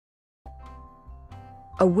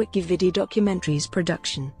a WikiVidi documentaries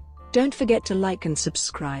production. Don't forget to like and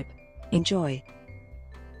subscribe. Enjoy.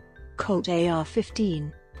 Colt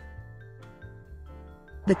AR-15.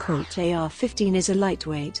 The Colt AR-15 is a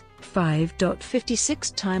lightweight,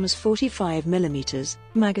 5.56 x 45 mm,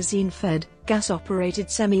 magazine-fed,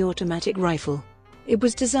 gas-operated semi-automatic rifle. It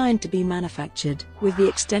was designed to be manufactured with the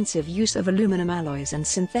extensive use of aluminum alloys and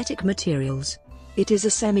synthetic materials. It is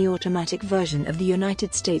a semi-automatic version of the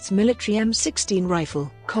United States military M16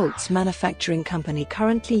 rifle. Colt's manufacturing company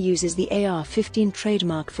currently uses the AR-15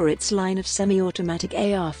 trademark for its line of semi-automatic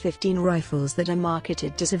AR-15 rifles that are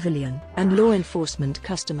marketed to civilian and law enforcement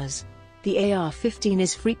customers. The AR-15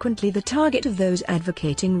 is frequently the target of those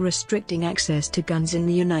advocating restricting access to guns in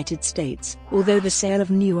the United States. Although the sale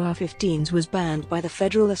of new AR-15s was banned by the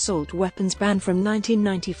federal assault weapons ban from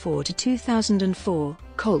 1994 to 2004,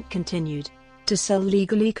 Colt continued to sell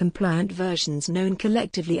legally compliant versions known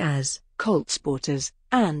collectively as Colt Sporters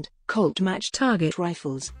and Colt Match Target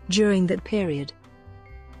rifles during that period.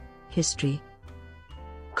 History.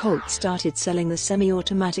 Colt started selling the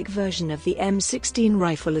semi-automatic version of the M16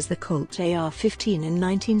 rifle as the Colt AR-15 in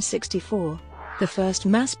 1964. The first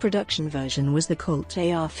mass-production version was the Colt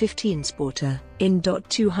AR-15 Sporter, in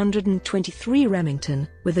 .223 Remington,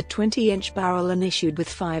 with a 20-inch barrel and issued with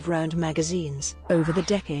 5-round magazines. Over the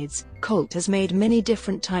decades, Colt has made many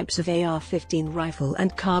different types of AR-15 rifle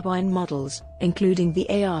and carbine models, including the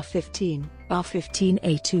AR-15,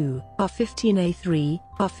 AR-15A2, AR-15A3,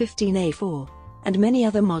 AR-15A4, and many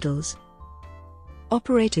other models.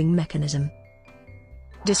 Operating mechanism.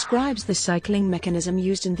 Describes the cycling mechanism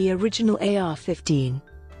used in the original AR-15.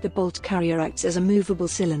 The bolt carrier acts as a movable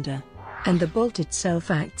cylinder, and the bolt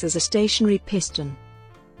itself acts as a stationary piston.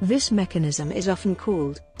 This mechanism is often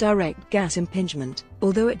called direct gas impingement,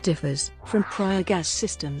 although it differs from prior gas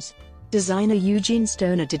systems. Designer Eugene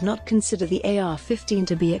Stoner did not consider the AR-15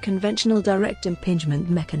 to be a conventional direct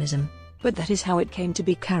impingement mechanism, but that is how it came to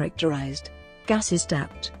be characterized. Gas is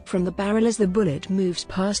tapped from the barrel as the bullet moves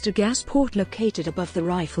past a gas port located above the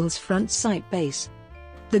rifle's front sight base.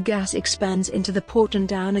 The gas expands into the port and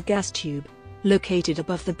down a gas tube, located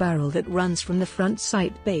above the barrel that runs from the front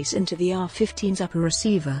sight base into the AR-15's upper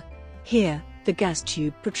receiver. Here, the gas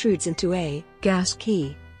tube protrudes into a gas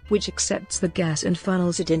key, which accepts the gas and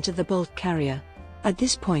funnels it into the bolt carrier. At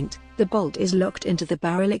this point, the bolt is locked into the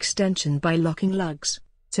barrel extension by locking lugs,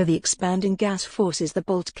 so the expanding gas forces the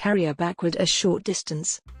bolt carrier backward a short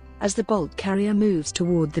distance. As the bolt carrier moves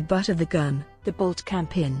toward the butt of the gun, the bolt cam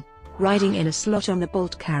pin, riding in a slot on the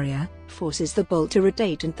bolt carrier, forces the bolt to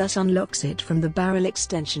rotate and thus unlocks it from the barrel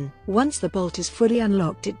extension. Once the bolt is fully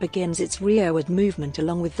unlocked, it begins its rearward movement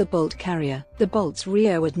along with the bolt carrier. The bolt's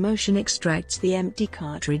rearward motion extracts the empty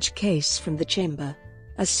cartridge case from the chamber.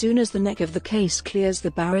 As soon as the neck of the case clears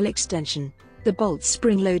the barrel extension, the bolt's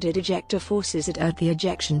spring-loaded ejector forces it at the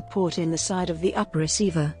ejection port in the side of the upper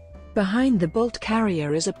receiver. Behind the bolt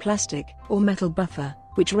carrier is a plastic or metal buffer,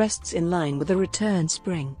 which rests in line with the return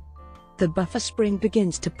spring. The buffer spring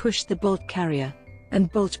begins to push the bolt carrier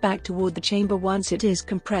and bolt back toward the chamber once it is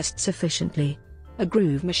compressed sufficiently. A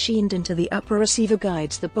groove machined into the upper receiver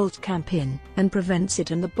guides the bolt cam pin and prevents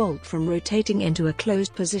it and the bolt from rotating into a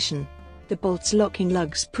closed position. The bolt's locking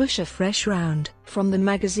lugs push a fresh round from the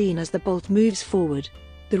magazine as the bolt moves forward.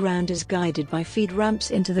 The round is guided by feed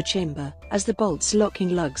ramps into the chamber. As the bolt's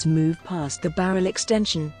locking lugs move past the barrel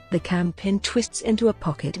extension, the cam pin twists into a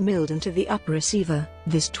pocket milled into the upper receiver.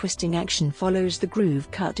 This twisting action follows the groove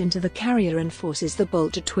cut into the carrier and forces the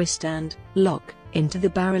bolt to twist and lock into the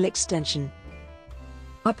barrel extension.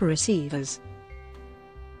 Upper receivers.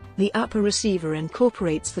 The upper receiver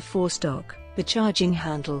incorporates the forestock, the charging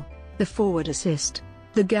handle, the forward assist,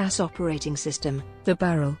 the gas operating system, the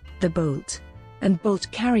barrel, the bolt, and bolt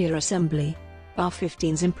carrier assembly.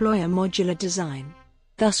 AR-15s employ a modular design.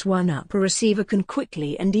 Thus one upper receiver can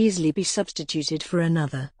quickly and easily be substituted for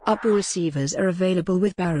another. Upper receivers are available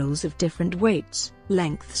with barrels of different weights,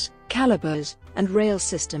 lengths, calibers, and rail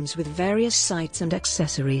systems with various sights and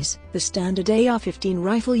accessories. The standard AR-15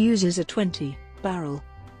 rifle uses a 20-barrel,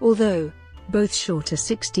 although both shorter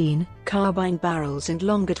 16 carbine barrels and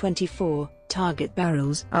longer 24 target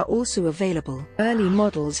barrels are also available. Early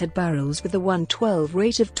models had barrels with a 1/12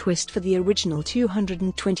 rate of twist for the original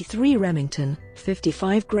 223 Remington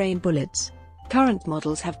 55-grain bullets. Current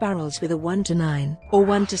models have barrels with a 1/9 or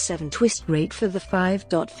 1/7 twist rate for the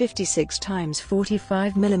 5.56 x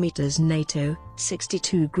 45 mm NATO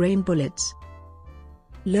 62-grain bullets.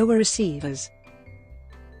 Lower receivers.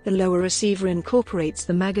 The lower receiver incorporates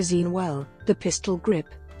the magazine well, the pistol grip,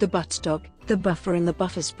 the buttstock, the buffer and the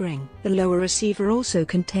buffer spring. The lower receiver also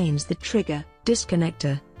contains the trigger,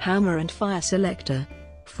 disconnector, hammer and fire selector.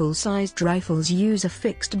 Full-sized rifles use a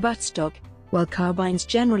fixed buttstock, while carbines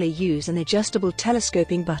generally use an adjustable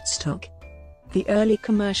telescoping buttstock. The early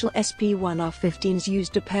commercial SP1R15s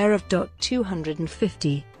used a pair of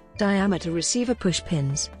 .250 diameter receiver push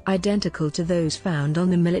pins, identical to those found on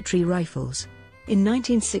the military rifles. In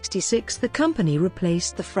 1966, the company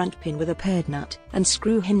replaced the front pin with a paired nut and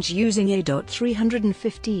screw hinge using a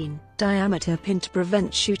 .315 diameter pin to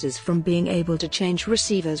prevent shooters from being able to change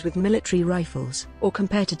receivers with military rifles or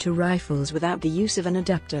competitor rifles without the use of an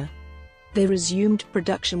adapter. They resumed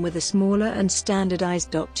production with a smaller and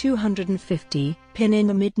standardized .250 pin in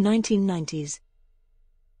the mid-1990s.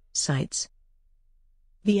 Sights.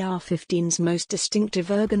 The AR-15's most distinctive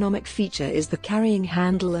ergonomic feature is the carrying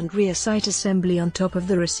handle and rear sight assembly on top of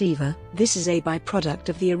the receiver. This is a byproduct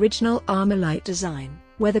of the original Armalite design,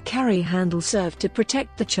 where the carry handle served to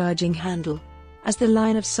protect the charging handle. As the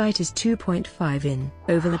line of sight is 2.5 in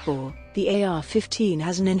over the bore, the AR-15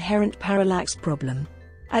 has an inherent parallax problem.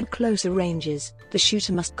 At closer ranges, the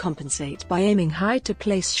shooter must compensate by aiming high to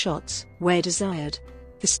place shots where desired.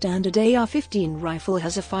 The standard AR-15 rifle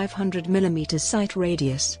has a 500 mm sight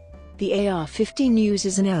radius. The AR-15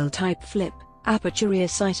 uses an L-type flip aperture rear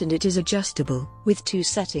sight, and it is adjustable with two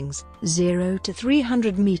settings, 0 to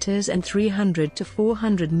 300 meters and 300 to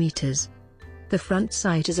 400 meters. The front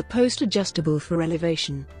sight is a post adjustable for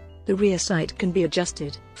elevation. The rear sight can be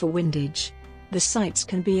adjusted for windage. The sights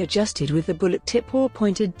can be adjusted with the bullet tip or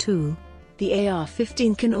pointed tool. The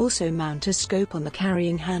AR-15 can also mount a scope on the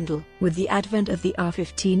carrying handle. With the advent of the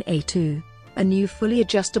AR-15A2, a new fully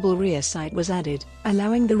adjustable rear sight was added,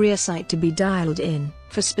 allowing the rear sight to be dialed in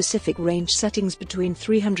for specific range settings between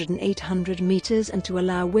 300 and 800 meters and to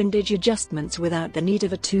allow windage adjustments without the need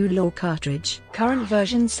of a two-law cartridge. Current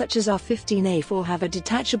versions such as AR-15A4 have a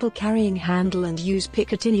detachable carrying handle and use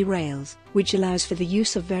Picatinny rails, which allows for the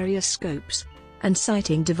use of various scopes and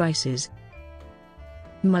sighting devices.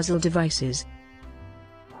 Muzzle devices.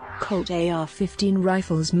 Colt AR-15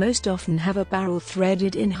 rifles most often have a barrel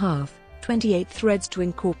threaded in half, 28 threads to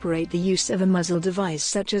incorporate the use of a muzzle device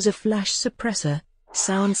such as a flash suppressor,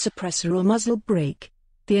 sound suppressor or muzzle brake.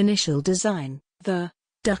 The initial design, the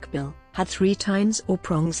duckbill, had 3 tines or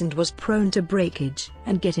prongs and was prone to breakage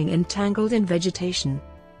and getting entangled in vegetation.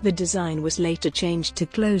 The design was later changed to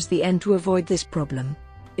close the end to avoid this problem.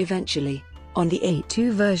 Eventually, on the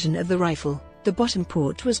A2 version of the rifle, the bottom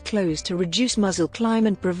port was closed to reduce muzzle climb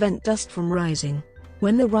and prevent dust from rising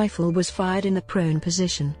when the rifle was fired in the prone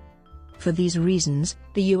position. For these reasons,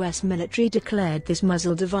 the US military declared this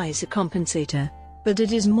muzzle device a compensator, but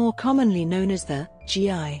it is more commonly known as the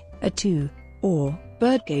GI, A2, or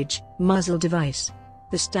birdcage muzzle device.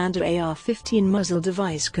 The standard AR-15 muzzle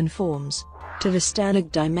device conforms to the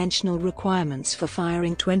standard dimensional requirements for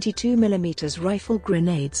firing 22 mm rifle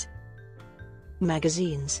grenades.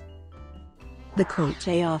 Magazines. The Colt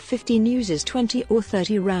AR-15 uses 20 or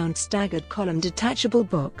 30 round staggered column detachable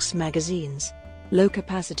box magazines.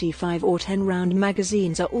 Low-capacity 5 or 10 round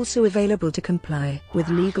magazines are also available to comply with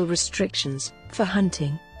legal restrictions, for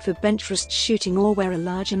hunting, for bench-rest shooting or where a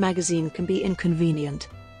larger magazine can be inconvenient.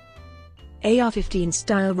 AR-15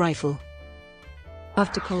 style rifle.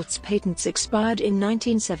 After Colt's patents expired in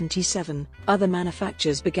 1977, other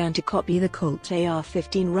manufacturers began to copy the Colt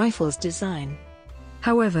AR-15 rifle's design.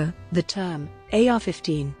 However, the term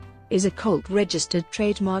AR-15 is a Colt-registered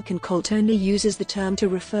trademark, and Colt only uses the term to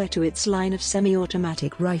refer to its line of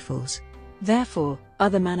semi-automatic rifles. Therefore,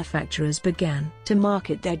 other manufacturers began to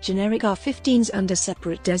market their generic AR-15s under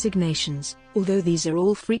separate designations, although these are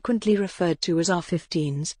all frequently referred to as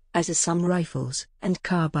AR-15s, as are some rifles and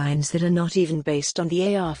carbines that are not even based on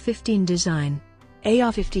the AR-15 design.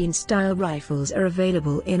 AR-15 style rifles are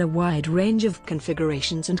available in a wide range of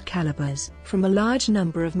configurations and calibers from a large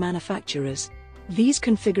number of manufacturers. These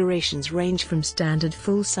configurations range from standard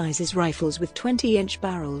full-sizes rifles with 20-inch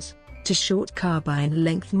barrels, to short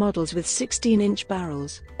carbine-length models with 16-inch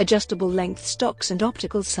barrels, adjustable length stocks and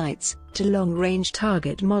optical sights, to long-range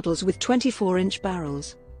target models with 24-inch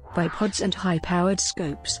barrels, bipods and high-powered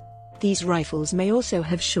scopes. These rifles may also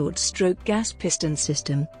have short-stroke gas piston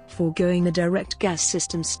system, foregoing the direct gas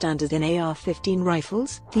system standard in AR-15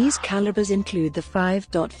 rifles. These calibers include the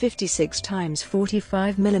 5.56 x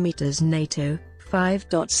 45 mm NATO,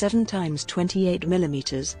 5.7 x 28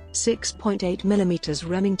 mm, 6.8 mm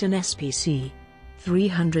Remington SPC,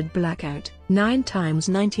 300 Blackout, 9 x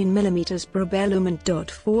 19 mm Parabellum and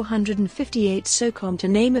 .458 SOCOM, to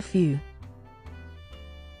name a few.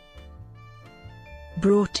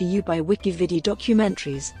 Brought to you by WikiVidi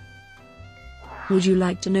Documentaries. Would you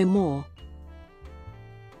like to know more?